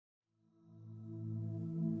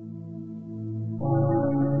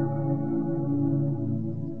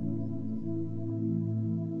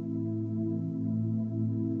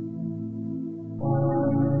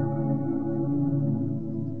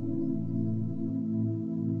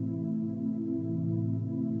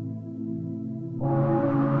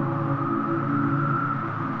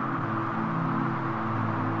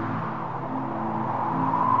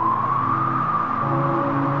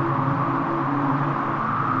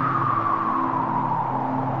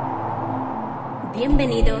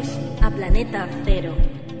Bienvenidos a Planeta Cero,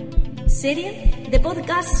 serie de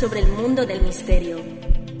podcast sobre el mundo del misterio.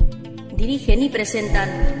 Dirigen y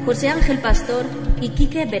presentan José Ángel Pastor y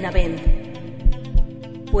Quique Benavent.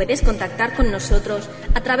 Puedes contactar con nosotros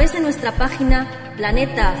a través de nuestra página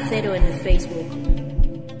Planeta Cero en Facebook.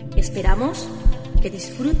 Esperamos que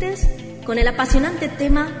disfrutes con el apasionante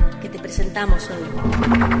tema que te presentamos hoy.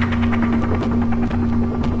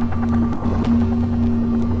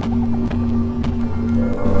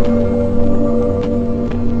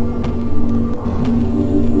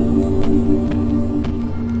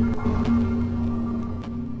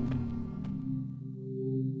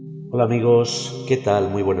 Hola amigos, ¿qué tal?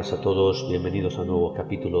 Muy buenas a todos, bienvenidos a un nuevo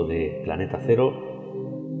capítulo de Planeta Cero.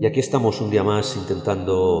 Y aquí estamos un día más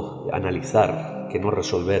intentando analizar, que no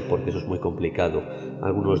resolver porque eso es muy complicado,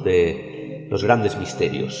 algunos de los grandes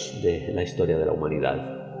misterios de la historia de la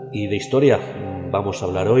humanidad. Y de historia vamos a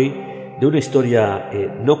hablar hoy de una historia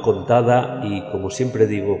no contada y, como siempre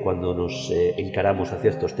digo cuando nos encaramos hacia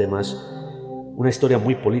estos temas, una historia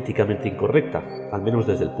muy políticamente incorrecta, al menos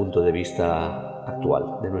desde el punto de vista actual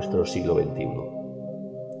de nuestro siglo XXI.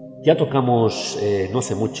 Ya tocamos no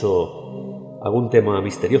hace mucho algún tema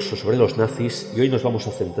misterioso sobre los nazis y hoy nos vamos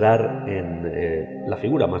a centrar en la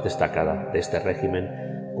figura más destacada de este régimen,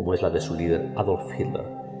 como es la de su líder Adolf Hitler.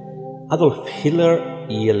 Adolf Hitler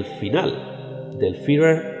y el final del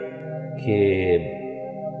Führer, que,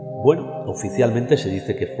 bueno, oficialmente se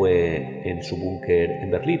dice que fue en su búnker en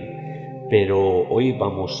Berlín, pero hoy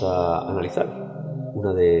vamos a analizar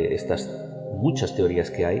una de estas muchas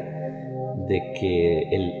teorías que hay de que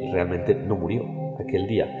él realmente no murió aquel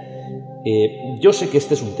día. Yo sé que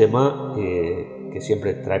este es un tema que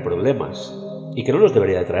siempre trae problemas y que no los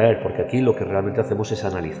debería de traer, porque aquí lo que realmente hacemos es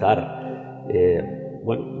analizar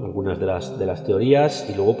algunas de las teorías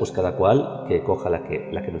y luego pues cada cual que coja la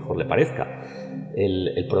que mejor le parezca.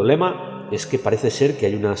 El problema es que parece ser que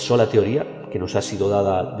hay una sola teoría que nos ha sido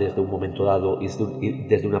dada desde un momento dado y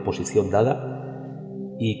desde una posición dada,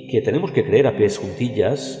 y que tenemos que creer a pies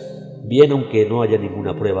juntillas, bien aunque no haya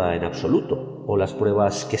ninguna prueba en absoluto, o las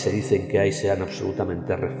pruebas que se dicen que hay sean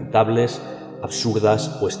absolutamente refutables,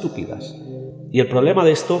 absurdas o estúpidas. Y el problema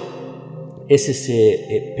de esto es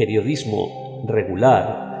ese periodismo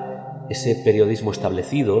regular, ese periodismo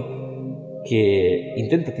establecido que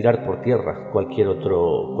intenta tirar por tierra cualquier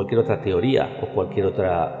otra teoría o cualquier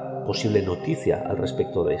otra posible noticia al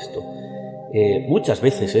respecto de esto. Muchas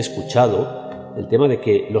veces he escuchado el tema de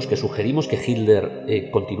que los que sugerimos que Hitler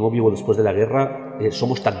continuó vivo después de la guerra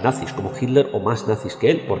somos tan nazis como Hitler o más nazis que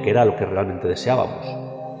él, porque era lo que realmente deseábamos.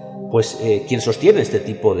 Pues quien sostiene este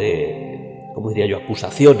tipo de, ¿cómo diría yo?,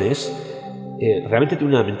 acusaciones, realmente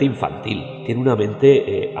tiene una mente infantil, tiene una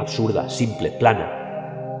mente absurda, simple,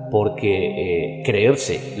 plana, porque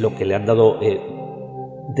creerse lo que le han dado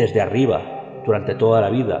desde arriba durante toda la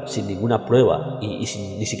vida, sin ninguna prueba y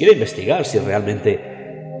sin ni siquiera investigar si realmente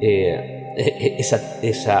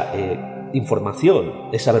esa información,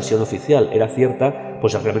 esa versión oficial era cierta,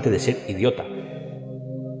 pues es realmente de ser idiota.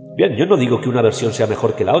 Bien, yo no digo que una versión sea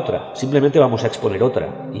mejor que la otra, simplemente vamos a exponer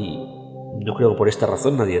otra, y no creo que por esta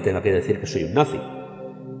razón nadie tenga que decir que soy un nazi.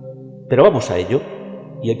 Pero vamos a ello,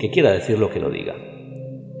 y el que quiera decirlo que lo diga.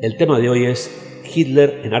 El tema de hoy es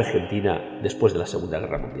Hitler en Argentina después de la Segunda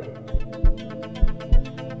Guerra Mundial.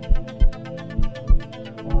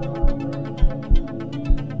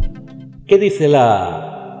 ¿Qué dice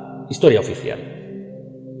la historia oficial?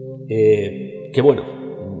 Que bueno,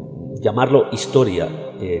 llamarlo historia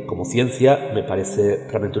como ciencia me parece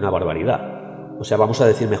realmente una barbaridad. O sea, vamos a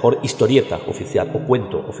decir mejor historieta oficial o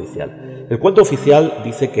cuento oficial. El cuento oficial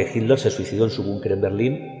dice que Hitler se suicidó en su búnker en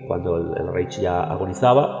Berlín cuando el Reich ya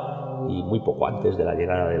agonizaba y muy poco antes de la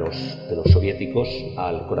llegada de los soviéticos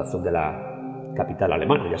al corazón de la capital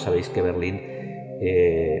alemana. Ya sabéis que Berlín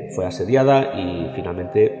fue asediada y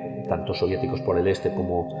finalmente tanto soviéticos por el este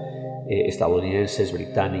como estadounidenses,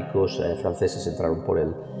 británicos, franceses entraron por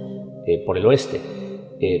el oeste.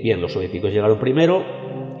 Bien, los soviéticos llegaron primero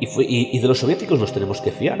y de los soviéticos nos tenemos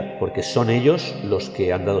que fiar, porque son ellos los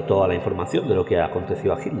que han dado toda la información de lo que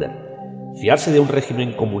aconteció a Hitler. Fiarse de un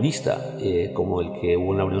régimen comunista como el que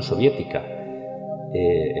hubo en la Unión Soviética,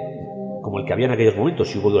 como el que había en aquellos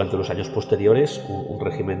momentos y hubo durante los años posteriores, un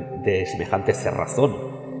régimen de semejante cerrazón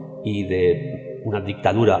y de una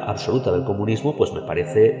dictadura absoluta del comunismo, pues me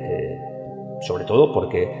parece, sobre todo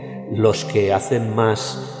porque los que hacen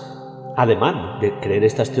más ademán de creer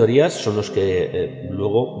estas teorías son los que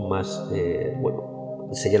luego más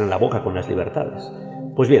se llenan la boca con las libertades.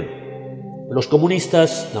 Pues bien, los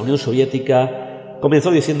comunistas, la Unión Soviética,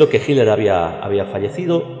 Comenzó diciendo que Hitler había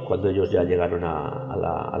fallecido cuando ellos ya llegaron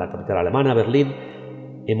a la capital alemana, Berlín,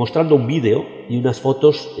 mostrando un vídeo y unas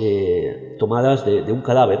fotos tomadas de un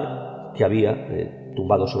cadáver que había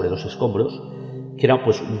tumbado sobre los escombros, que era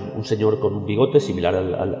pues un señor con un bigote similar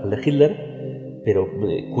al de Hitler, pero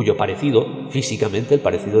cuyo parecido, físicamente, el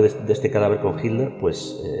parecido de este cadáver con Hitler,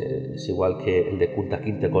 pues es igual que el de Kunta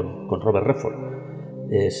Kinte con Robert Redford.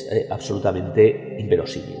 Es absolutamente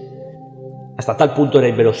inverosímil. Hasta tal punto era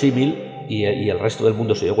inverosímil y el resto del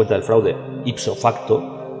mundo se dio cuenta del fraude ipso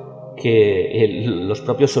facto que los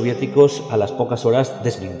propios soviéticos a las pocas horas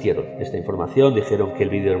desmintieron esta información, dijeron que el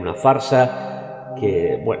vídeo era una farsa,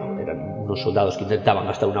 que bueno, eran unos soldados que intentaban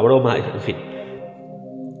gastar una broma, en fin,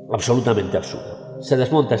 absolutamente absurdo. Se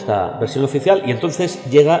desmonta esta versión oficial y entonces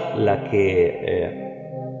llega la que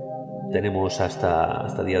tenemos hasta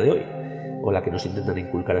el día de hoy, o la que nos intentan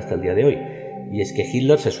inculcar hasta el día de hoy, y es que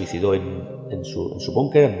Hitler se suicidó en su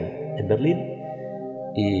búnker en Berlín,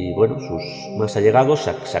 y bueno, sus más allegados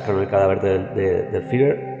sacaron el cadáver del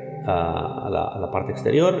Führer a la parte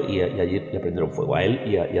exterior y allí le prendieron fuego a él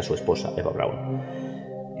y a su esposa, Eva Braun.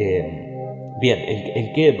 Bien,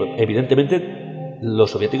 ¿en qué? Evidentemente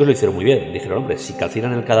los soviéticos lo hicieron muy bien. Dijeron, hombre, si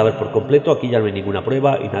calcinan el cadáver por completo, aquí ya no hay ninguna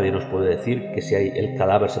prueba y nadie nos puede decir que si el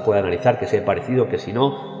cadáver se puede analizar, que si hay parecido, que si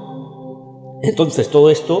no. Entonces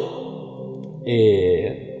todo esto,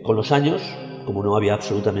 con los años, como no había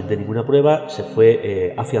absolutamente ninguna prueba, se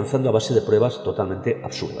fue afianzando a base de pruebas totalmente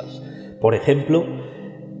absurdas. Por ejemplo,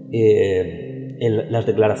 las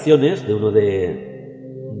declaraciones de uno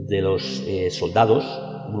de los soldados,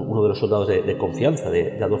 uno de los soldados de confianza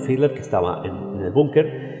de Adolf Hitler, que estaba en el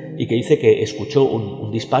búnker y que dice que escuchó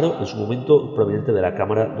un disparo en su momento proveniente de la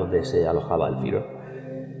cámara donde se alojaba el Führer.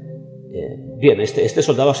 Bien, este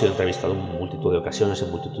soldado ha sido entrevistado en multitud de ocasiones,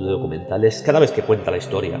 en multitud de documentales. Cada vez que cuenta la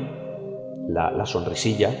historia, la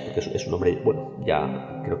sonrisilla, porque es un hombre, bueno,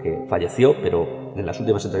 ya creo que falleció, pero en las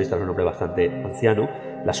últimas entrevistas es un hombre bastante anciano,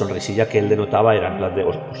 la sonrisilla que él denotaba era en plan de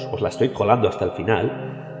os la estoy colando hasta el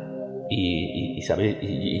final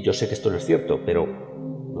y yo sé que esto no es cierto, pero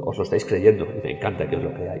os lo estáis creyendo y me encanta que os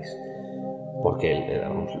lo creáis, porque él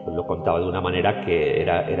lo contaba de una manera que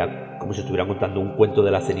era como si estuviera contando un cuento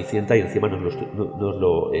de la Cenicienta y encima nos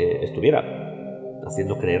lo estuviera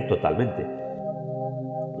haciendo creer totalmente.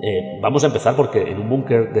 Vamos a empezar porque en un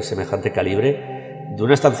búnker de semejante calibre, de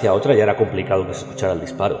una estancia a otra ya era complicado que se escuchara el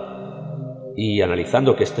disparo. Y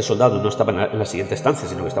analizando que este soldado no estaba en la siguiente estancia,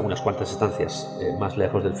 sino que estaba unas cuantas estancias más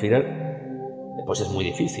lejos del Führer, pues es muy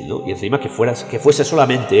difícil, ¿no? Y encima que fuese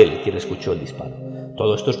solamente él quien escuchó el disparo.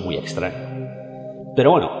 Todo esto es muy extraño.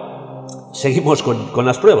 Pero bueno, seguimos con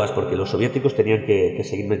las pruebas, porque los soviéticos tenían que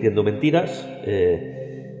seguir metiendo mentiras,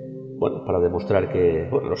 bueno, para demostrar que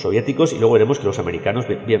los soviéticos, y luego veremos que los americanos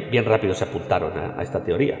bien rápido se apuntaron a esta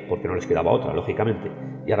teoría, porque no les quedaba otra, lógicamente,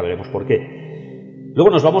 y ahora veremos por qué. Luego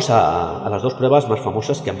nos vamos a las dos pruebas más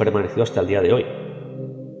famosas que han permanecido hasta el día de hoy.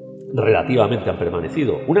 Relativamente han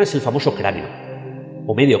permanecido. Una es el famoso cráneo,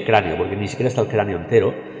 o medio cráneo, porque ni siquiera está el cráneo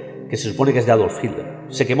entero, que se supone que es de Adolf Hitler.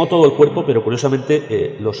 Se quemó todo el cuerpo, pero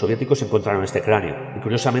curiosamente los soviéticos encontraron este cráneo, y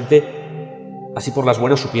curiosamente, así por las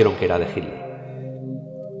buenas supieron que era de Hitler.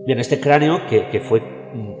 Bien, este cráneo, que fue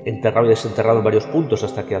enterrado y desenterrado en varios puntos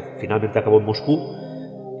hasta que finalmente acabó en Moscú,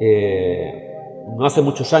 no hace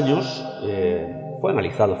muchos años fue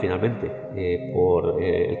analizado finalmente por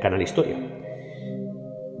el canal Historia,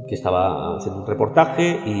 que estaba haciendo un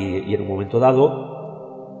reportaje y en un momento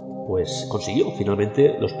dado pues consiguió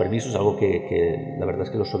finalmente los permisos, algo que la verdad es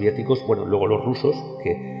que los soviéticos, bueno, luego los rusos,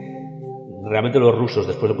 que realmente los rusos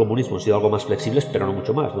después del comunismo han sido algo más flexibles, pero no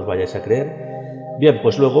mucho más, no os vayáis a creer. Bien,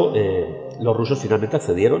 pues luego los rusos finalmente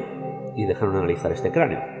accedieron y dejaron analizar este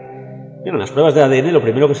cráneo. Bien, en las pruebas de ADN lo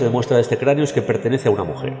primero que se demuestra de este cráneo es que pertenece a una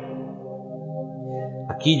mujer.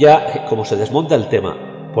 Aquí ya, como se desmonta el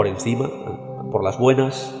tema por encima, por las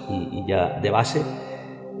buenas y ya de base,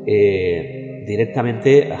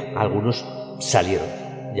 directamente algunos salieron,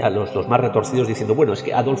 ya los más retorcidos, diciendo, bueno, es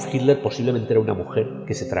que Adolf Hitler posiblemente era una mujer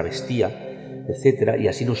que se travestía, etcétera, y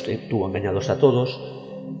así nos tuvo engañados a todos.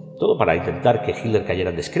 Todo para intentar que Hitler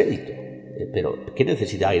cayera en descrédito. Pero, ¿qué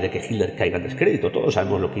necesidad hay de que Hitler caiga en descrédito? Todos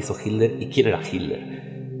sabemos lo que hizo Hitler y quién era Hitler.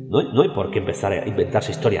 No hay por qué empezar a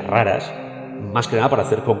inventarse historias raras, más que nada para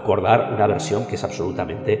hacer concordar una versión que es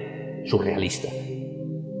absolutamente surrealista.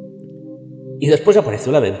 Y después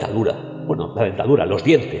apareció la dentadura. Bueno, la dentadura, los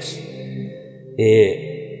dientes.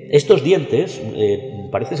 Estos dientes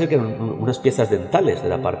parece ser que eran unas piezas dentales de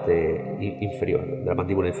la parte inferior, de la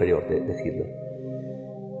mandíbula inferior de Hitler.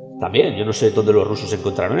 También, yo no sé dónde los rusos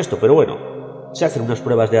encontraron esto, pero bueno, se hacen unas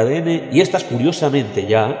pruebas de ADN y estas, curiosamente,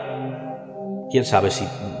 ya quién sabe si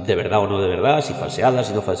de verdad o no de verdad, si falseadas,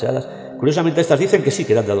 si no falseadas. Curiosamente estas dicen que sí,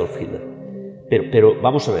 que eran de Adolf Hitler. Pero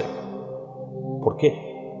vamos a ver, ¿por qué?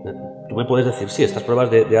 Tú me puedes decir, sí, estas pruebas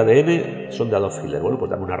de ADN son de Adolf Hitler. Bueno, pues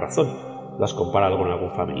dame una razón. ¿Lo has comparado con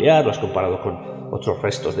algún familiar? ¿Lo has comparado con otros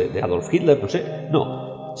restos de Adolf Hitler? No sé.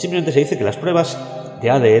 No. Simplemente se dice que las pruebas de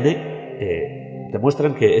ADN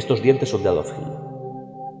demuestran que estos dientes son de Adolf Hitler.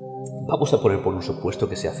 Vamos a poner por un supuesto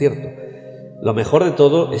que sea cierto. Lo mejor de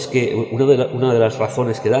todo es que una de las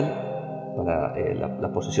razones que dan para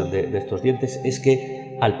la posesión de estos dientes es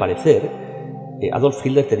que, al parecer, Adolf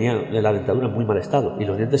Hitler tenía la dentadura en muy mal estado y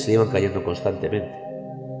los dientes se le iban cayendo constantemente.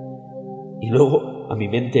 Y luego a mi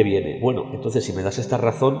mente viene, bueno, entonces si me das esta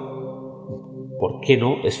razón, ¿por qué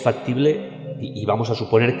no es factible? Y vamos a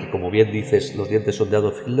suponer que, como bien dices, los dientes son de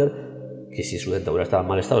Adolf Hitler, que si su dentadura estaba en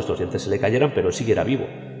mal estado, estos dientes se le cayeran, pero sí que era vivo.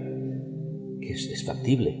 Que es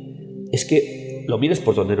factible. Es que, lo mires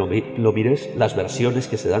por donde no lo mires, las versiones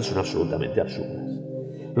que se dan son absolutamente absurdas.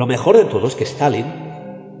 Lo mejor de todo es que Stalin,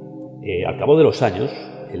 al cabo de los años,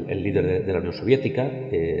 el líder de la Unión Soviética,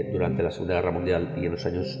 durante la Segunda Guerra Mundial y en los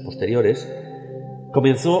años posteriores,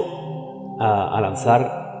 comenzó a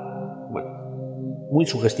lanzar, muy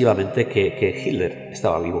sugestivamente, que Hitler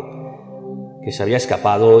estaba vivo, que se había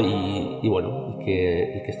escapado y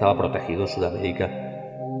que estaba protegido en Sudamérica,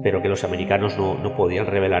 pero que los americanos no podían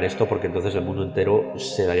revelar esto porque entonces el mundo entero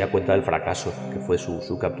se daría cuenta del fracaso que fue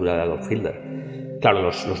su captura de Adolf Hitler. Claro,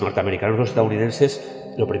 los norteamericanos, los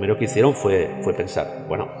estadounidenses, lo primero que hicieron fue pensar,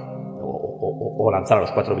 bueno, o lanzar a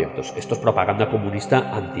los cuatro vientos. Esto es propaganda comunista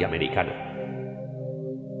antiamericana.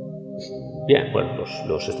 Bien, bueno,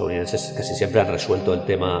 los estadounidenses casi siempre han resuelto el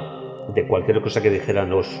tema de cualquier cosa que dijeran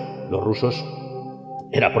los rusos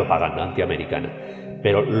era propaganda antiamericana.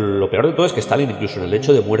 Pero lo peor de todo es que Stalin, incluso en el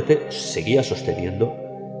lecho de muerte, seguía sosteniendo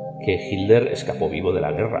que Hitler escapó vivo de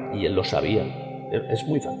la guerra, y él lo sabía. Es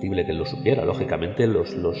muy factible que él lo supiera. Lógicamente, los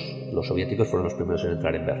soviéticos fueron los primeros en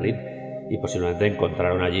entrar en Berlín y posiblemente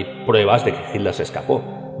encontraron allí pruebas de que Hitler se escapó.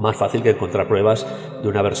 Más fácil que encontrar pruebas de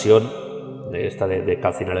una versión de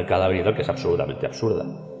calcinar el cadáver y tal, que es absolutamente absurda.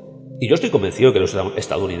 Y yo estoy convencido que los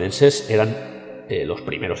estadounidenses eran los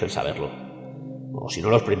primeros en saberlo. O si no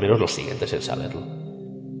los primeros, los siguientes en saberlo.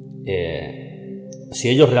 Si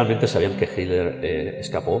ellos realmente sabían que Hitler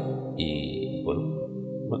escapó, y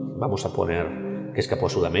vamos a poner que escapó a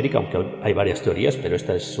Sudamérica, aunque hay varias teorías, pero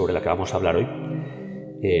esta es sobre la que vamos a hablar hoy,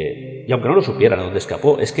 y aunque no lo supieran a dónde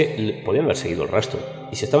escapó, es que podían haber seguido el rastro,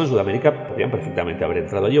 y si estaba en Sudamérica podrían perfectamente haber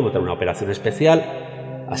entrado allí, montar una operación especial,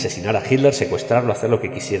 asesinar a Hitler, secuestrarlo, hacer lo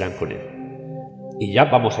que quisieran con él. Y ya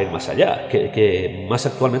vamos a ir más allá, que más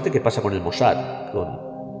actualmente, ¿qué pasa con el Mossad,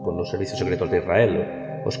 con los servicios secretos de Israel?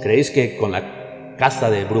 ¿Os creéis que con la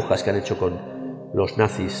caza de brujas que han hecho con los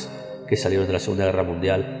nazis que salieron de la Segunda Guerra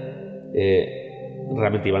Mundial,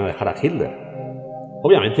 realmente iban a dejar a Hitler?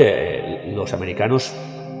 Obviamente los americanos,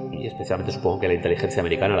 y especialmente supongo que la inteligencia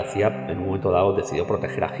americana, la CIA, en un momento dado decidió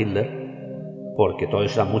proteger a Hitler, porque todo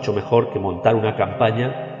eso era mucho mejor que montar una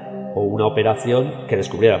campaña o una operación que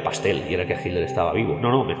descubriera el pastel y era que Hitler estaba vivo.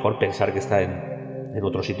 No, mejor pensar que está en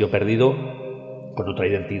otro sitio perdido, con otra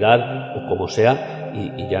identidad o como sea,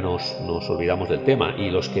 y ya nos olvidamos del tema. Y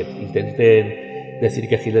los que intenten decir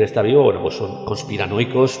que Hitler está vivo, pues son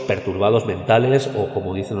conspiranoicos, perturbados mentales, o,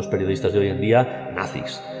 como dicen los periodistas de hoy en día,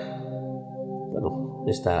 nazis. Bueno,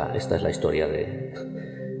 esta es la historia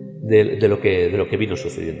de lo que vino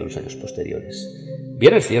sucediendo en los años posteriores.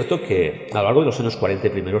 Bien, es cierto que a lo largo de los años 40 y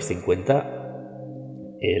primeros 50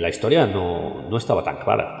 la historia no estaba tan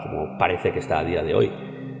clara como parece que está a día de hoy.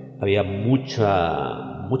 Había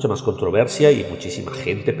mucha más controversia y muchísima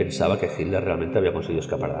gente pensaba que Hitler realmente había conseguido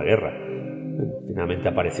escapar de la guerra. Finalmente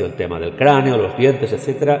apareció el tema del cráneo, los dientes,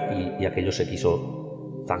 etc., y aquello se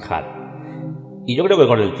quiso zanjar. Y yo creo que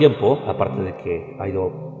con el tiempo, aparte de que ha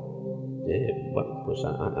ido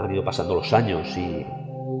han ido pasando los años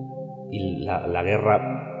y la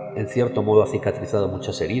guerra en cierto modo ha cicatrizado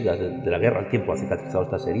muchas heridas, de la guerra el tiempo ha cicatrizado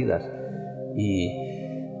estas heridas,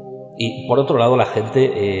 y por otro lado la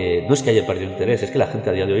gente no es que haya perdido interés, es que la gente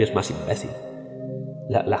a día de hoy es más imbécil.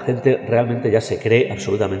 La gente realmente ya se cree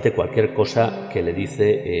absolutamente cualquier cosa que le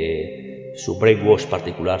dice su brainwash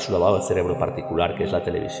particular, su lavado de cerebro particular, que es la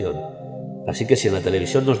televisión. Así que si en la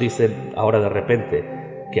televisión nos dicen ahora de repente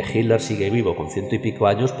que Hitler sigue vivo con 100 y pico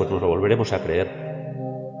años, pues nos lo volveremos a creer.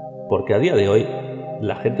 Porque a día de hoy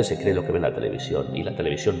la gente se cree lo que ve en la televisión, y la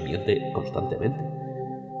televisión miente constantemente.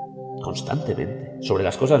 Constantemente. Sobre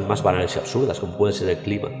las cosas más banales y absurdas, como puede ser el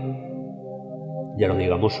clima. Ya no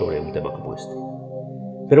digamos sobre un tema como este.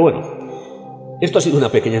 Pero bueno, esto ha sido una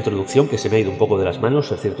pequeña introducción que se me ha ido un poco de las manos.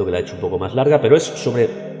 Es cierto que la he hecho un poco más larga, pero es sobre,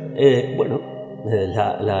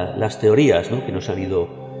 las teorías, ¿no?, que nos han ido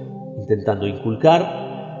intentando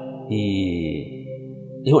inculcar y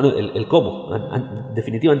bueno, el cómo.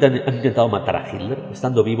 Definitivamente han intentado matar a Hitler.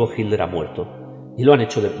 Estando vivo, Hitler ha muerto. Y lo han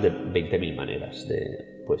hecho de 20.000 maneras.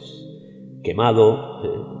 Pues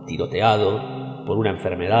quemado, tiroteado, por una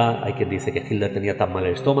enfermedad. Hay quien dice que Hitler tenía tan mal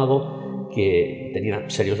el estómago que tenía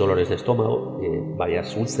serios dolores de estómago,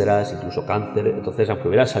 varias úlceras, incluso cáncer. Entonces, aunque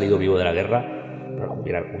hubiera salido vivo de la guerra,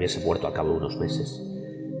 pero hubiese muerto al cabo de unos meses.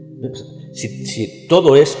 Si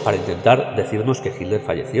todo es para intentar decirnos que Hitler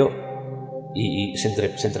falleció y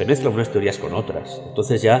se entremezclan unas teorías con otras.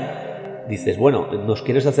 Entonces ya dices, bueno, nos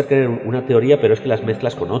quieres hacer creer una teoría, pero es que las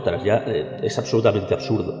mezclas con otras. Ya es absolutamente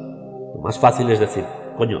absurdo. Lo más fácil es decir,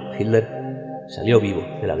 coño, Hitler salió vivo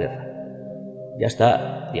de la guerra. Ya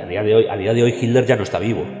está. Y a día de hoy Hitler ya no está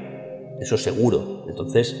vivo. Eso es seguro.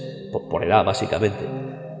 Entonces, por edad, básicamente.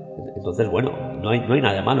 Entonces, bueno, no hay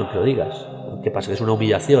nada de malo en que lo digas. ¿Qué pasa? ¿Que es una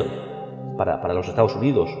humillación para los Estados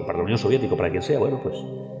Unidos o para la Unión Soviética o para quien sea? Bueno, pues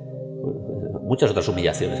muchas otras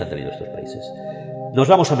humillaciones han tenido estos países. Nos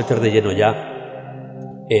vamos a meter de lleno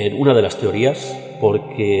ya en una de las teorías,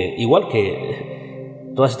 porque igual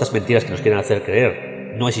que todas estas mentiras que nos quieren hacer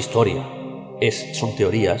creer no es historia, son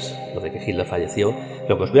teorías, lo de que Hitler falleció.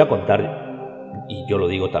 Lo que os voy a contar, y yo lo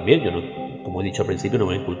digo también, yo no, como he dicho al principio, no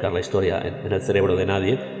voy a inculcar la historia en el cerebro de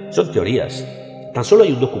nadie, son teorías. Tan solo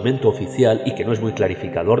hay un documento oficial y que no es muy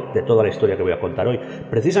clarificador de toda la historia que voy a contar hoy.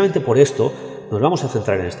 Precisamente por esto nos vamos a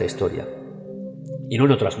centrar en esta historia y no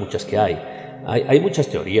en otras muchas que hay. Hay muchas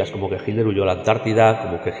teorías, como que Hitler huyó a la Antártida,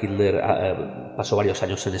 como que Hitler pasó varios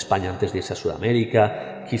años en España antes de irse a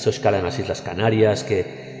Sudamérica, que hizo escala en las Islas Canarias,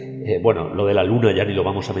 que, bueno, lo de la Luna ya ni lo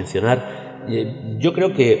vamos a mencionar. Yo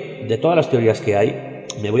creo que de todas las teorías que hay,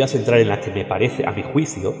 me voy a centrar en la que me parece, a mi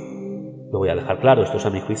juicio, lo voy a dejar claro, esto es a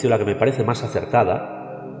mi juicio, la que me parece más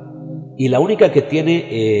acertada y la única que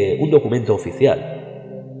tiene un documento oficial.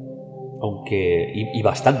 Y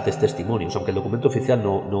bastantes testimonios, aunque el documento oficial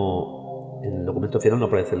en el documento oficial no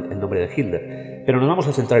aparece el nombre de Hitler. Pero nos vamos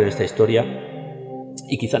a centrar en esta historia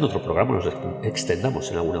y quizá en otro programa nos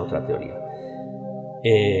extendamos en alguna otra teoría.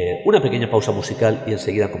 Una pequeña pausa musical y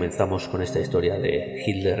enseguida comenzamos con esta historia de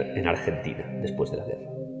Hitler en Argentina después de la guerra.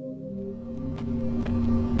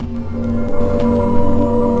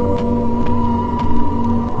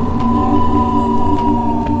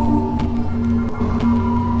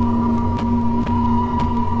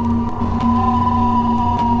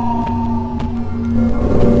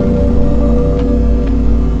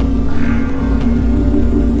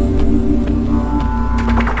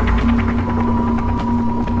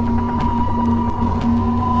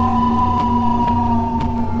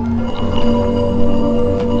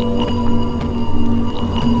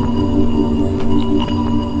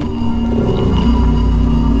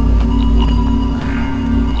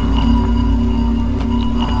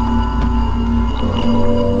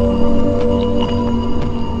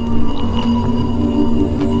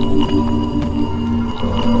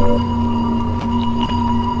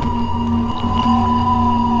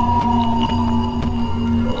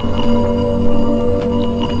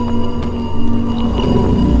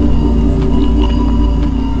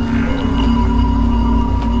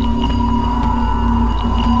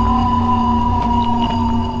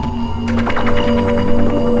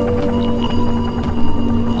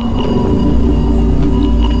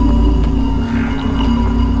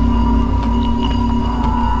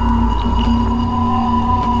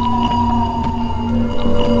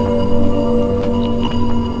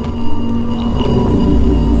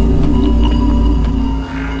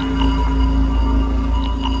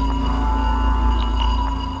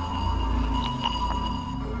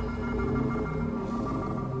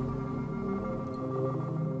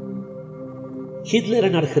 Hitler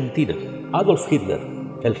en Argentina, Adolf Hitler,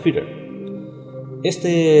 el Führer.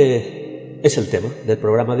 Este es el tema del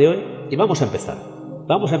programa de hoy y vamos a empezar.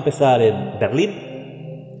 Vamos a empezar en Berlín,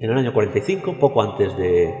 en el año 45, poco antes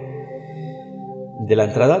de la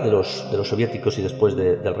entrada de los soviéticos y después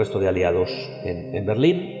del resto de aliados en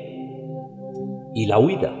Berlín, y la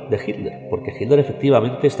huida de Hitler, porque Hitler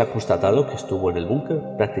efectivamente está constatado que estuvo en el búnker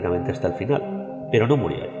prácticamente hasta el final, pero no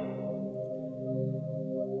murió ahí.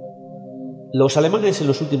 Los alemanes en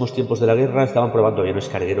los últimos tiempos de la guerra estaban probando aviones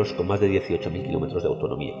cargueros con más de 18.000 kilómetros de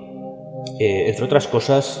autonomía. Entre otras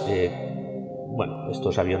cosas, bueno,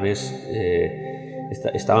 estos aviones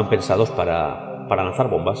estaban pensados para lanzar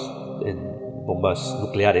bombas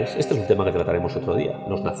nucleares. Este es un tema que trataremos otro día.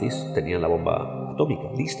 Los nazis tenían la bomba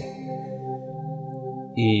atómica lista.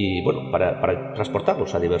 Y bueno, para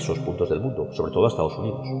transportarlos a diversos puntos del mundo, sobre todo a Estados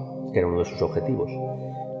Unidos, que era uno de sus objetivos.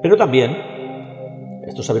 Pero también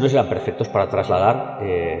Estos aviones eran perfectos para trasladar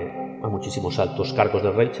a muchísimos altos cargos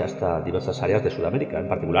del Reich hasta diversas áreas de Sudamérica, en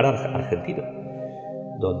particular Argentina,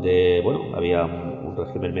 donde bueno, había un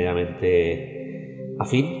régimen medianamente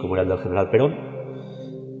afín, como era el del general Perón,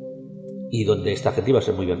 y donde esta gente iba a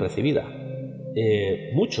ser muy bien recibida.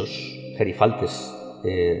 Muchos gerifaltes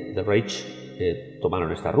del Reich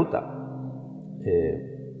tomaron esta ruta,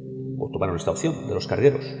 o tomaron esta opción de los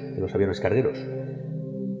cargueros, de los aviones cargueros.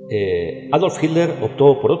 Adolf Hitler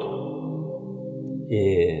optó por otro.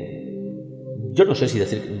 Yo no sé si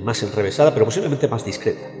decir más enrevesada, pero posiblemente más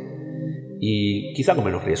discreta y quizá con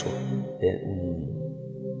menos riesgo.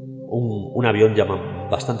 Un avión llama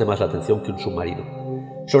bastante más la atención que un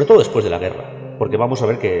submarino, sobre todo después de la guerra, porque vamos a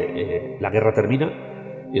ver que la guerra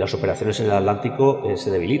termina y las operaciones en el Atlántico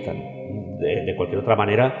se debilitan. De cualquier otra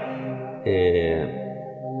manera,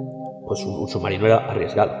 pues un submarino era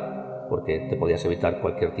arriesgado, porque te podías evitar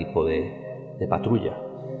cualquier tipo de patrulla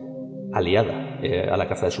aliada a la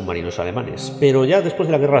caza de submarinos alemanes. Pero ya después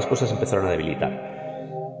de la guerra las cosas empezaron a debilitar.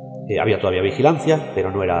 Había todavía vigilancia,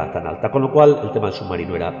 pero no era tan alta, con lo cual el tema del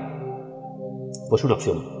submarino era pues una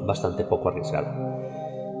opción bastante poco arriesgada.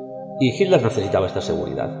 Y Hitler necesitaba esta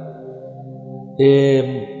seguridad.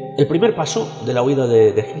 El primer paso de la huida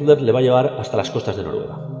de Hitler le va a llevar hasta las costas de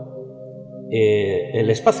Noruega. El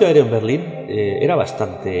espacio aéreo en Berlín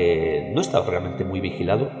no estaba realmente muy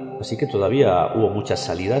vigilado, así que todavía hubo muchas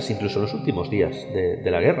salidas, incluso en los últimos días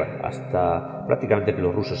de la guerra, hasta prácticamente que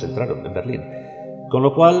los rusos entraron en Berlín. Con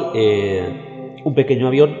lo cual, un pequeño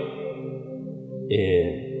avión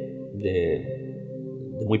de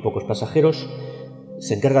muy pocos pasajeros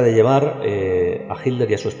se encarga de llevar a Hitler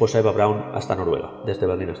y a su esposa Eva Braun hasta Noruega, desde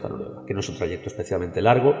Berlín hasta Noruega, que no es un trayecto especialmente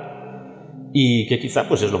largo y que quizá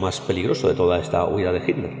pues, es lo más peligroso de toda esta huida de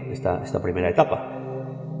Hitler, esta primera etapa.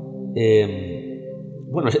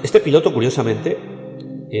 Bueno, este piloto, curiosamente,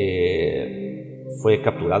 fue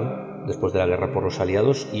capturado después de la guerra por los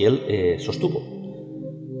aliados y él sostuvo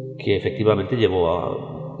que efectivamente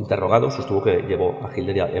sostuvo que llevó a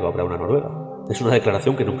Hitler y a Eva Braun a Noruega. Es una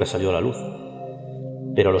declaración que nunca salió a la luz,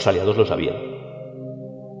 pero los aliados lo sabían.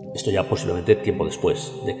 Esto ya posiblemente tiempo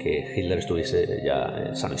después de que Hitler estuviese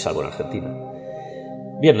ya sano y salvo en Argentina.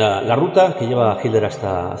 Bien, la ruta que lleva a Hitler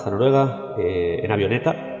hasta Noruega en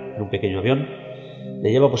avioneta, en un pequeño avión,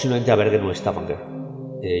 le lleva posiblemente a Bergen o Stavanger.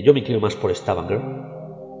 Yo me inclino más por Stavanger,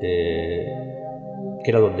 que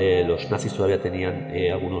era donde los nazis todavía tenían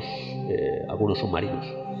algunos submarinos.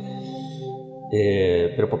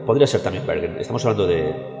 Pero podría ser también Bergen. Estamos hablando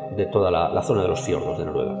de toda la zona de los fiordos de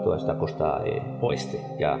Noruega, toda esta costa oeste,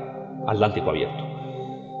 ya Atlántico abierto.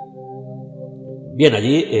 Bien,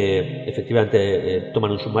 allí efectivamente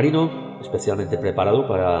toman un submarino especialmente preparado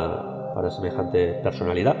para semejante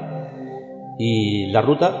personalidad, y la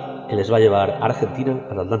ruta que les va a llevar a Argentina,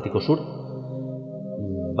 al Atlántico Sur,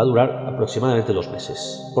 va a durar aproximadamente 2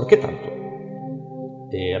 meses. ¿Por qué tanto?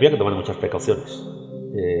 Había que tomar muchas precauciones.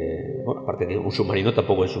 Bueno, aparte que un submarino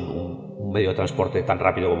tampoco es un medio de transporte tan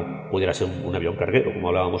rápido como pudiera ser un avión carguero, como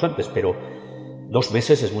hablábamos antes, pero 2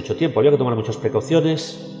 meses es mucho tiempo. Había que tomar muchas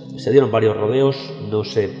precauciones. Se dieron varios rodeos. No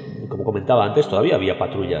sé, como comentaba antes, todavía había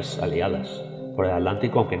patrullas aliadas por el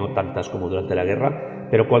Atlántico, aunque no tantas como durante la guerra,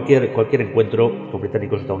 pero cualquier encuentro con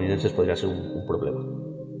británicos o estadounidenses podría ser un problema.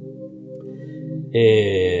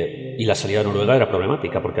 Y la salida de Noruega era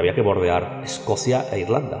problemática porque había que bordear Escocia e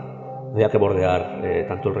Irlanda. Había que bordear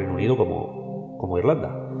tanto el Reino Unido como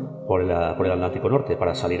Irlanda por el Atlántico Norte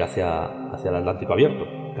para salir hacia el Atlántico abierto,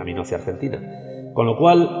 camino hacia Argentina. Con lo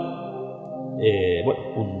cual, bueno,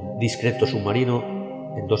 un discreto submarino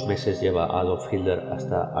en 2 meses lleva a Adolf Hitler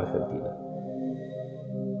hasta Argentina.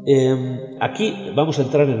 Aquí vamos a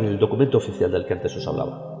entrar en el documento oficial del que antes os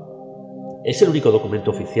hablaba. Es el único documento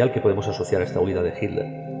oficial que podemos asociar a esta huida de Hitler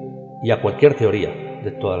y a cualquier teoría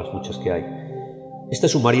de todas las muchas que hay. Este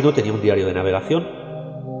submarino tenía un diario de navegación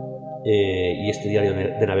y este diario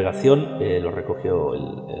de navegación lo recogió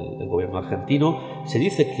el gobierno argentino. Se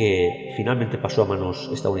dice que finalmente pasó a manos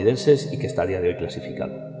estadounidenses y que está a día de hoy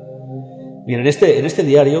clasificado. Bien, en este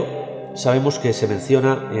diario sabemos que se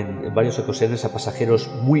menciona en varias ocasiones a pasajeros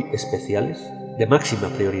muy especiales, de máxima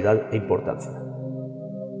prioridad e importancia.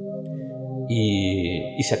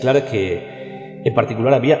 Y se aclara que en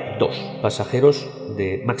particular había 2 pasajeros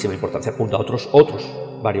de máxima importancia, junto a otros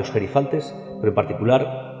varios gerifaltes, pero en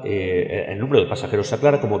particular el número de pasajeros se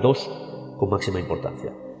aclara como 2 con máxima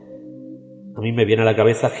importancia. A mí me viene a la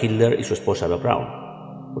cabeza Hitler y su esposa Eva Braun,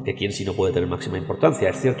 porque ¿quién si no puede tener máxima importancia?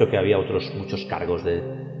 Es cierto que había muchos cargos de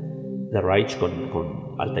Reich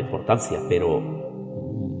con alta importancia, pero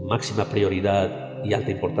máxima prioridad y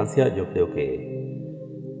alta importancia yo creo que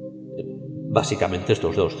básicamente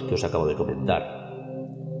estos dos que os acabo de comentar.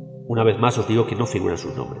 Una vez más os digo que no figuran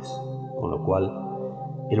sus nombres, con lo cual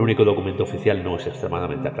el único documento oficial no es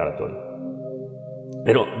extremadamente aclaratorio.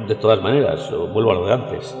 Pero, de todas maneras, vuelvo a lo de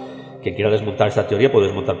antes. Quien quiera desmontar esta teoría puede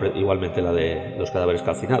desmontar igualmente la de los cadáveres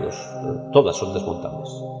calcinados. Todas son desmontables.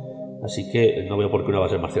 Así que no veo por qué una va a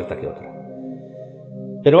ser más cierta que otra.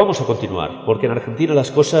 Pero vamos a continuar, porque en Argentina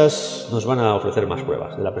las cosas nos van a ofrecer más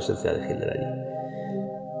pruebas de la presencia de Hitler allí.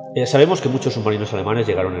 Sabemos que muchos submarinos alemanes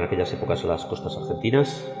llegaron en aquellas épocas a las costas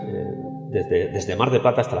argentinas, desde Mar del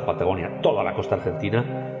Plata hasta la Patagonia, toda la costa argentina,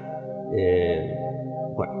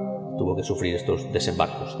 tuvo que sufrir estos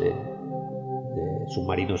desembarcos de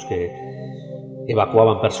submarinos que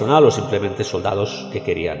evacuaban personal o simplemente soldados que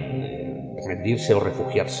querían rendirse o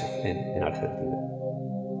refugiarse en Argentina.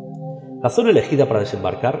 La zona elegida para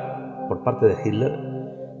desembarcar por parte de Hitler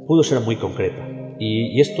pudo ser muy concreta,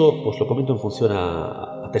 y esto os lo comento en función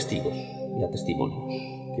a testigos y a testimonios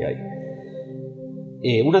que hay.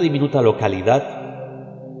 Una diminuta localidad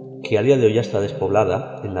que a día de hoy ya está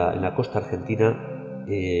despoblada en la costa argentina,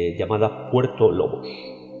 llamada Puerto Lobos.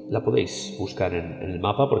 La podéis buscar en el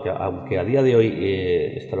mapa, porque aunque a día de hoy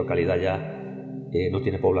esta localidad ya no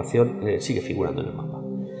tiene población, sigue figurando en el mapa.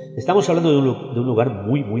 Estamos hablando de un lugar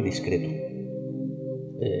muy discreto,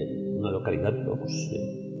 una localidad,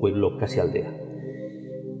 pueblo casi aldea,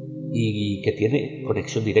 y que tiene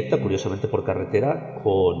conexión directa, curiosamente por carretera,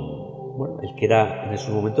 con el que era en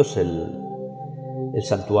esos momentos el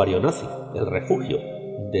santuario nazi, el refugio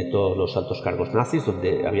de todos los altos cargos nazis,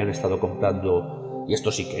 donde habían estado comprando, y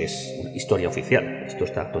esto sí que es una historia oficial, esto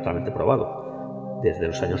está totalmente probado. Desde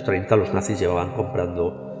los años 30 los nazis llevaban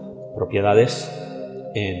comprando propiedades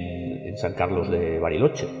en San Carlos de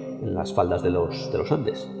Bariloche, en las faldas de los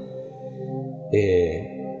Andes.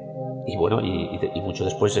 Y mucho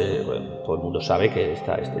después todo el mundo sabe que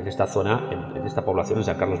en esta zona, en esta población, en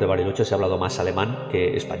San Carlos de Bariloche, se ha hablado más alemán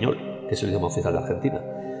que español, que es el idioma oficial de Argentina,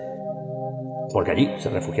 porque allí se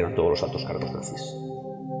refugiaron todos los altos cargos nazis.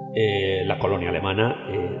 La colonia alemana,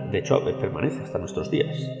 de hecho, permanece hasta nuestros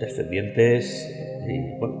días, descendientes,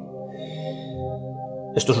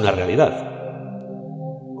 esto es una realidad.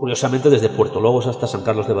 Curiosamente, desde Puerto Lobos hasta San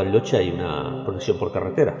Carlos de Bariloche hay una conexión por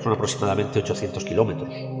carretera, son aproximadamente 800 kilómetros.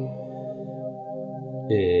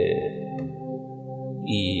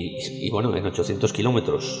 En 800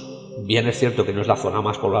 kilómetros, bien es cierto que no es la zona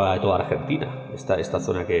más poblada de toda Argentina, esta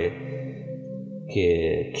zona que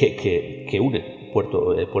une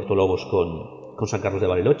Puerto Lobos con San Carlos de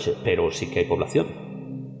Bariloche, pero sí que hay población.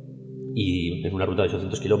 Y en una ruta de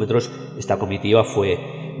 800 kilómetros esta comitiva fue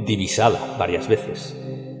divisada varias veces.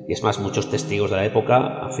 Y es más, muchos testigos de la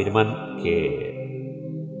época afirman que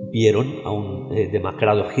vieron a un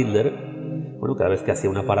demacrado Hitler, cada vez que hacía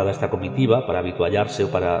una parada esta comitiva para habituallarse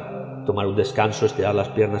o para tomar un descanso, estirar las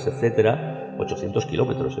piernas, etc. 800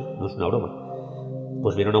 kilómetros, no es una broma.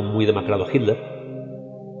 Pues vieron a un muy demacrado Hitler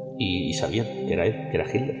y sabían que era él, que era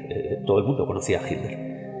Hitler. Todo el mundo conocía a Hitler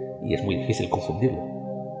y es muy difícil confundirlo.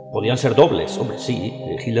 Podían ser dobles, hombre, sí,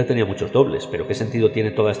 Hitler tenía muchos dobles, pero ¿qué sentido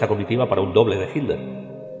tiene toda esta comitiva para un doble de Hitler?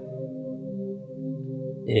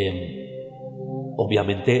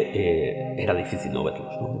 Obviamente era difícil no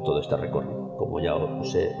verlos, ¿no? En todo este recorrido, como ya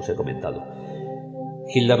os he comentado.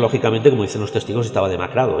 Hitler, lógicamente, como dicen los testigos, estaba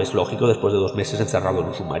demacrado. Es lógico después de 2 meses encerrado en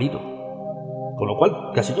un submarino, con lo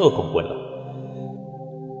cual casi todo concuerda.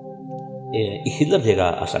 Y Hitler llega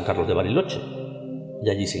a San Carlos de Bariloche y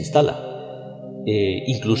allí se instala.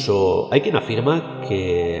 Incluso hay quien afirma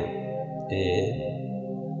que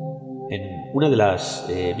en una de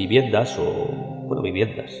las viviendas,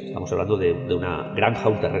 estamos hablando de una granja,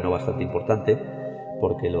 un terreno bastante importante,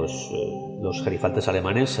 porque los gerifantes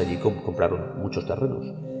alemanes allí compraron muchos terrenos.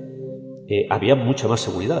 Había mucha más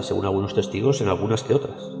seguridad, según algunos testigos, en algunas que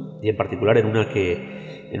otras, y en particular en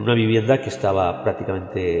una vivienda que estaba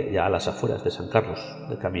prácticamente ya a las afueras de San Carlos,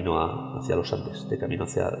 de camino hacia los Andes, de camino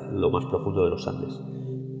hacia lo más profundo de los Andes.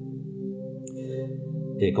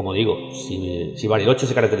 Como digo, si Bariloche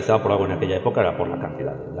se caracterizaba por algo en aquella época, era por la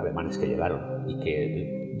cantidad de alemanes que llegaron y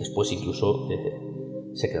que después incluso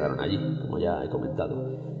se quedaron allí, como ya he comentado.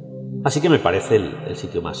 Así que me parece el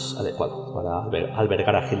sitio más adecuado para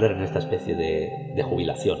albergar a Hitler en esta especie de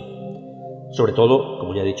jubilación. Sobre todo,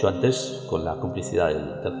 como ya he dicho antes, con la complicidad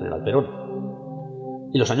del general Perón.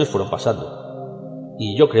 Y los años fueron pasando.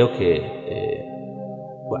 Y yo creo que,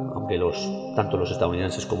 aunque tanto los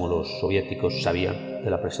estadounidenses como los soviéticos sabían de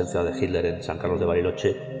la presencia de Hitler en San Carlos de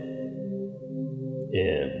Bariloche,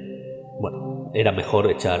 era mejor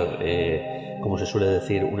echar, como se suele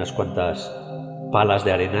decir, unas cuantas palas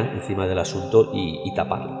de arena encima del asunto y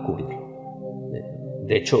taparlo, cubrirlo.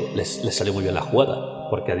 De hecho, les salió muy bien la jugada,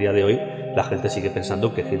 porque a día de hoy la gente sigue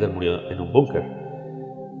pensando que Hitler murió en un búnker.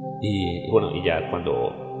 Y bueno, y ya cuando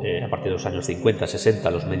a partir de los años 50,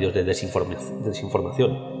 60, los medios de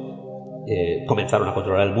desinformación comenzaron a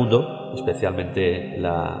controlar el mundo, especialmente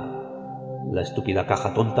la estúpida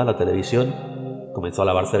caja tonta, la televisión, comenzó a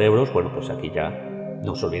lavar cerebros. Bueno, pues aquí ya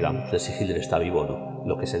nos olvidamos de si Hitler está vivo o no.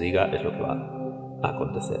 Lo que se diga es lo que va a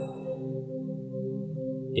acontecer.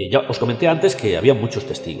 Ya os comenté antes que había muchos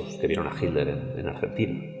testigos que vieron a Hitler en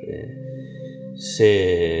Argentina.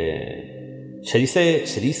 Se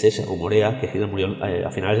rumorea que Hitler murió a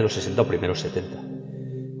finales de los 60 o primeros 70.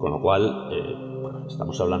 Con lo cual, bueno,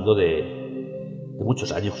 estamos hablando de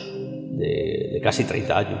muchos años, de casi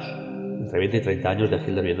 30 años, entre 20 y 30 años de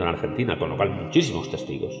Hitler viviendo en Argentina, con lo cual muchísimos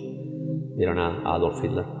testigos vieron a Adolf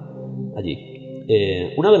Hitler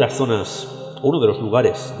allí. Una de las zonas, uno de los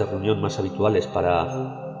lugares de reunión más habituales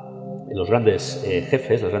para los grandes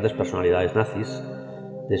jefes, las grandes personalidades nazis,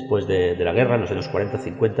 después de la guerra, en los años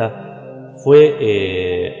 40-50,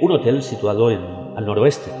 fue un hotel situado al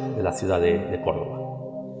noroeste de la ciudad de Córdoba,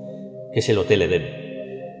 que es el Hotel Edén.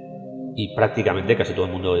 Y prácticamente casi todo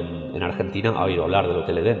el mundo en Argentina ha oído hablar del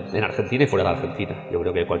Hotel Edén, en Argentina y fuera de Argentina. Yo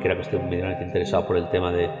creo que cualquiera que esté medianamente interesado por el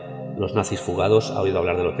tema de los nazis fugados ha oído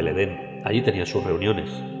hablar del Hotel Edén. Allí tenían sus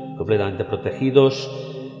reuniones, completamente protegidos,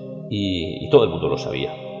 y todo el mundo lo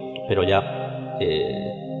sabía. Pero ya,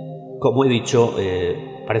 como he dicho,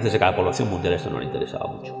 parece ser que a la población mundial esto no le interesaba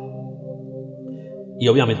mucho. Y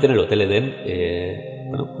obviamente en el Hotel Edén,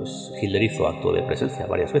 bueno, pues Hitler hizo acto de presencia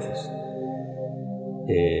varias veces.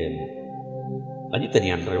 Allí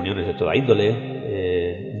tenían reuniones de toda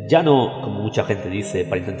índole, ya no, como mucha gente dice,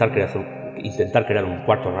 para intentar crear un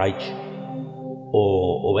cuarto Reich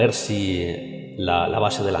o ver si la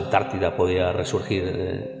base de la Antártida podía resurgir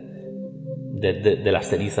de las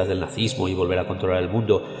cenizas del nazismo y volver a controlar el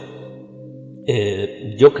mundo.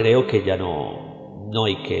 Yo creo que ya no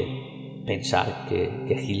hay que pensar que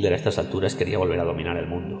Hitler a estas alturas quería volver a dominar el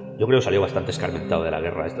mundo. Yo creo que salió bastante escarmentado de la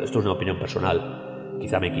guerra. Esto es una opinión personal,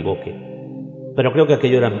 quizá me equivoque, pero creo que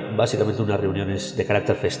aquello eran básicamente unas reuniones de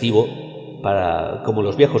carácter festivo, como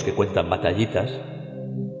los viejos que cuentan batallitas,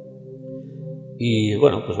 y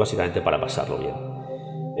bueno, pues básicamente para pasarlo bien.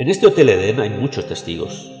 En este Hotel Edén hay muchos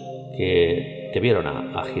testigos que vieron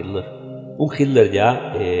a Hitler. Un Hitler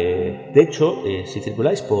ya, de hecho, si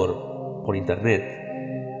circuláis por internet,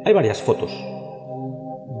 hay varias fotos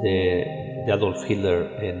de Adolf Hitler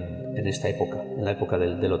en esta época, en la época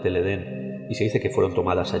del Hotel Edén, y se dice que fueron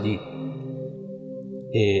tomadas allí.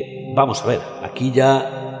 Vamos a ver, aquí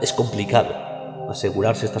ya es complicado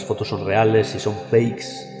asegurar si estas fotos son reales, si son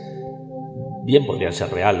fakes. Bien podrían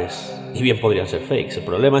ser reales y bien podrían ser fakes. El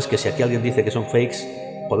problema es que si aquí alguien dice que son fakes,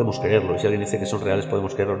 podemos creerlo, y si alguien dice que son reales,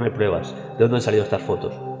 podemos creerlo. No hay pruebas. ¿De dónde han salido estas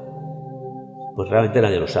fotos? Pues realmente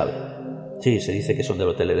nadie lo sabe. Sí, se dice que son del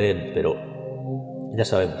Hotel Edén, pero ya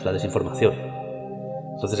sabemos, la desinformación.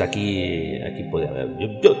 Entonces aquí puede haber...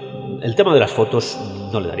 el tema de las fotos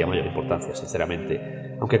no le daría mayor importancia,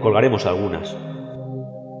 sinceramente, aunque colgaremos algunas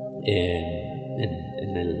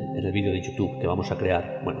en el vídeo de YouTube que vamos a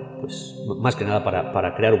crear. Bueno, pues más que nada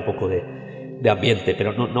para crear un poco de ambiente,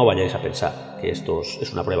 pero no vayáis a pensar que esto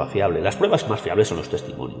es una prueba fiable. Las pruebas más fiables son los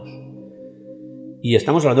testimonios. Y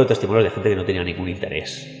estamos hablando de testimonios de gente que no tenía ningún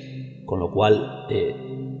interés. Con lo cual,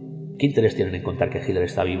 ¿qué interés tienen en contar que Hitler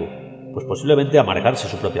está vivo? Pues posiblemente amargarse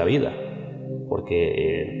su propia vida,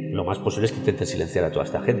 porque lo más posible es que intenten silenciar a toda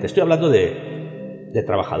esta gente. Estoy hablando de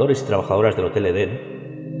trabajadores y trabajadoras del Hotel Edén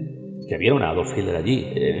que vieron a Adolf Hitler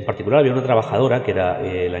allí. En particular había una trabajadora que era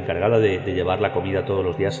la encargada de llevar la comida todos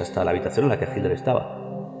los días hasta la habitación en la que Hitler estaba.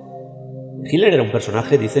 Hitler era un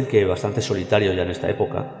personaje, dicen que bastante solitario ya en esta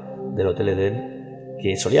época del Hotel Edén,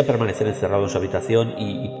 que solía permanecer encerrado en su habitación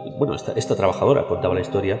y bueno, esta trabajadora contaba la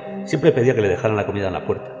historia, siempre pedía que le dejaran la comida en la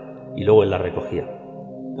puerta y luego él la recogía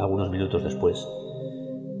algunos minutos después,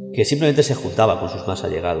 que simplemente se juntaba con sus más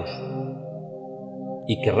allegados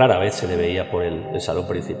y que rara vez se le veía por el salón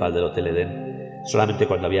principal del Hotel Edén, solamente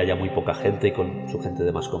cuando había ya muy poca gente y con su gente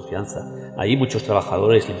de más confianza. Allí muchos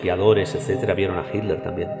trabajadores, limpiadores, etcétera, vieron a Hitler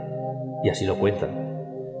también, y así lo cuentan.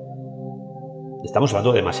 Estamos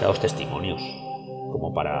hablando de demasiados testimonios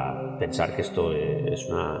como para pensar que esto es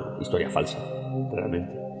una historia falsa,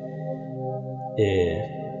 realmente.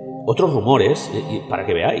 Otros rumores, y para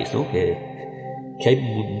que veáis, ¿no?, que hay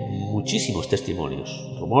muchísimos testimonios,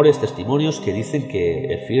 testimonios que dicen que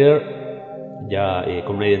el Führer, ya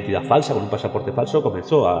con una identidad falsa, con un pasaporte falso,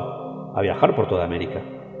 comenzó a viajar por toda América.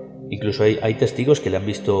 Incluso hay testigos que le han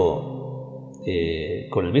visto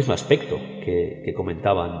con el mismo aspecto que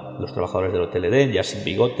comentaban los trabajadores del Hotel Edén, ya sin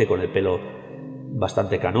bigote, con el pelo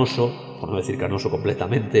bastante canoso, por no decir canoso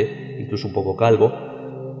completamente, incluso un poco calvo.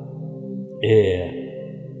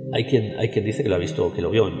 Hay quien dice que lo ha visto, que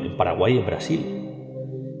lo vio en Paraguay y en Brasil,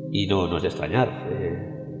 y no es de extrañar.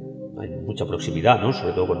 Hay mucha proximidad, ¿no?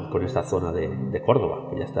 Sobre todo con esta zona de Córdoba,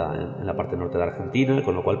 que ya está en la parte norte de Argentina,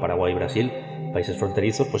 con lo cual Paraguay y Brasil, países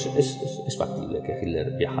fronterizos, pues es factible que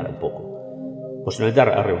Hitler viajara un poco, posiblemente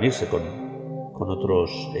a reunirse con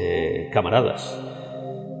otros camaradas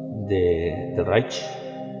del Reich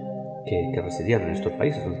que residían en estos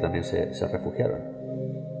países, donde también se refugiaron.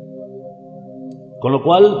 Con lo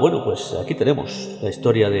cual, bueno, pues aquí tenemos la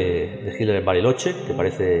historia de Hitler en Bariloche, que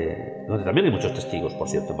parece... donde también hay muchos testigos, por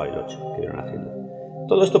cierto, en Bariloche, que vieron a Hitler.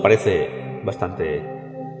 Todo esto parece bastante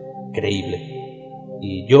creíble.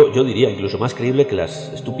 Y yo diría incluso más creíble que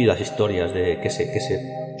las estúpidas historias que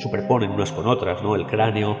se superponen unas con otras, ¿no? El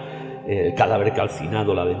cráneo, el cadáver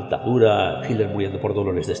calcinado, la dentadura, Hitler muriendo por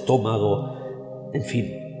dolores de estómago, en fin.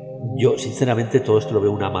 Yo, sinceramente, todo esto lo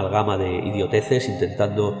veo una amalgama de idioteces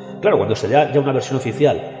intentando... Claro, cuando se da ya una versión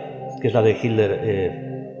oficial, que es la de Hitler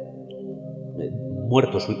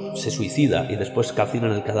muerto, se suicida y después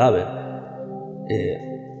calcinan el cadáver.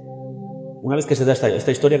 Una vez que se da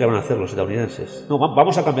esta historia, ¿qué van a hacer los estadounidenses? No,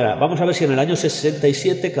 vamos a cambiar. Vamos a ver si en el año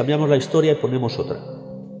 67 cambiamos la historia y ponemos otra.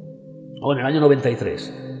 O en el año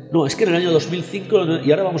 93. No, es que en el año 2005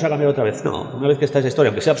 y ahora vamos a cambiar otra vez. No, una vez que está esa historia,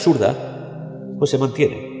 aunque sea absurda, pues se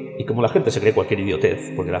mantiene. Y como la gente se cree cualquier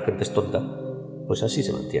idiotez, porque la gente es tonta, pues así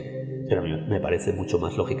se mantiene. Pero a mí me parece mucho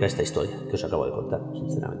más lógica esta historia que os acabo de contar,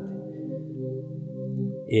 sinceramente.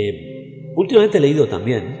 Últimamente he leído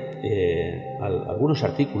también algunos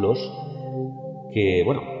artículos que,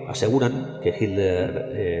 bueno, aseguran que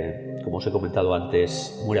Hitler, como os he comentado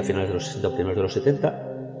antes, muere a finales de los 60 o primeros de los 70.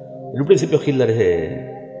 En un principio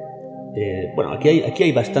Hitler... bueno, aquí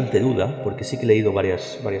hay bastante duda, porque sí que he leído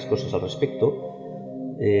varias cosas al respecto.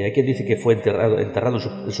 Hay quien dice que fue enterrado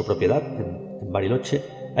en su propiedad, en Bariloche.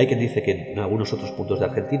 Hay quien dice que en algunos otros puntos de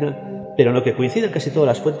Argentina. Pero en lo que coinciden casi todas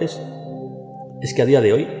las fuentes es que a día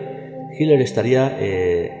de hoy Hitler estaría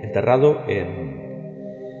enterrado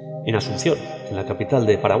en Asunción, en la capital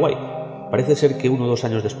de Paraguay. Parece ser que 1 o 2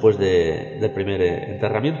 años después del primer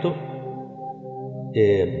enterramiento,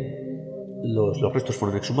 los restos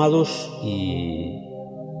fueron exhumados y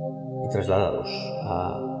trasladados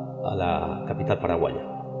a la capital paraguaya,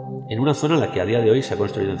 en una zona en la que a día de hoy se ha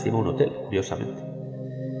construido encima un hotel, curiosamente.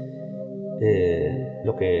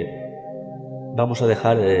 Lo que vamos a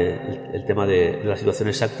dejar el tema de la situación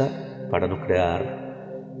exacta para no crear,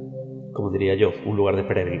 como diría yo, un lugar de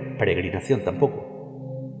peregrinación tampoco.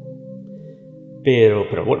 Pero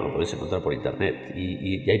bueno, lo podéis encontrar por internet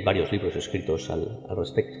y hay varios libros escritos al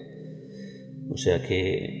respecto. O sea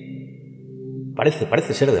que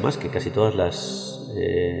parece ser además que casi todas las...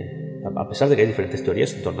 a pesar de que hay diferentes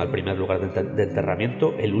teorías en torno al primer lugar de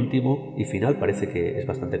enterramiento, el último y final parece que es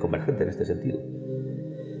bastante convergente en este sentido.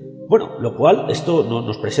 Bueno, lo cual esto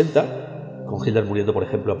nos presenta, con Hitler muriendo, por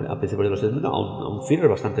ejemplo, a principios de los 70, a un Führer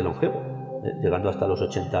bastante longevo, llegando hasta los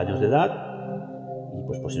 80 años de edad y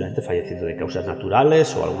pues posiblemente falleciendo de causas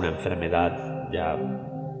naturales o alguna enfermedad ya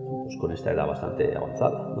pues, con esta edad bastante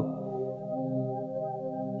avanzada, ¿no?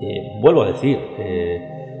 Vuelvo a decir,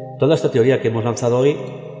 toda esta teoría que hemos lanzado hoy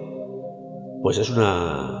pues es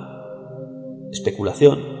una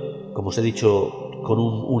especulación, como os he dicho, con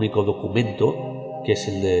un único documento, que es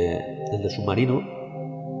el del submarino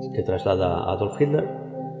que traslada a Adolf Hitler,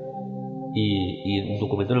 y un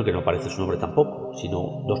documento en el que no aparece su nombre tampoco,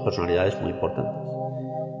 sino 2 personalidades muy importantes.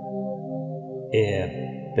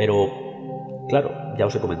 Pero, claro, ya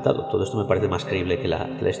os he comentado, todo esto me parece más creíble que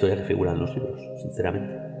la historia que figura en los libros,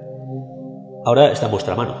 sinceramente. Ahora está en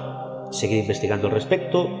vuestra mano. Seguir investigando al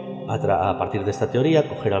respecto, a partir de esta teoría,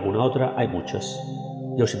 coger alguna otra, hay muchas.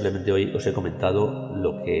 Yo simplemente hoy os he comentado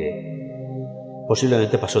lo que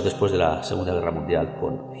posiblemente pasó después de la Segunda Guerra Mundial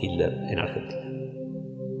con Hitler en Argentina.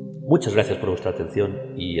 Muchas gracias por vuestra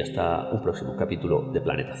atención y hasta un próximo capítulo de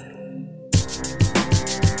Planeta Cero.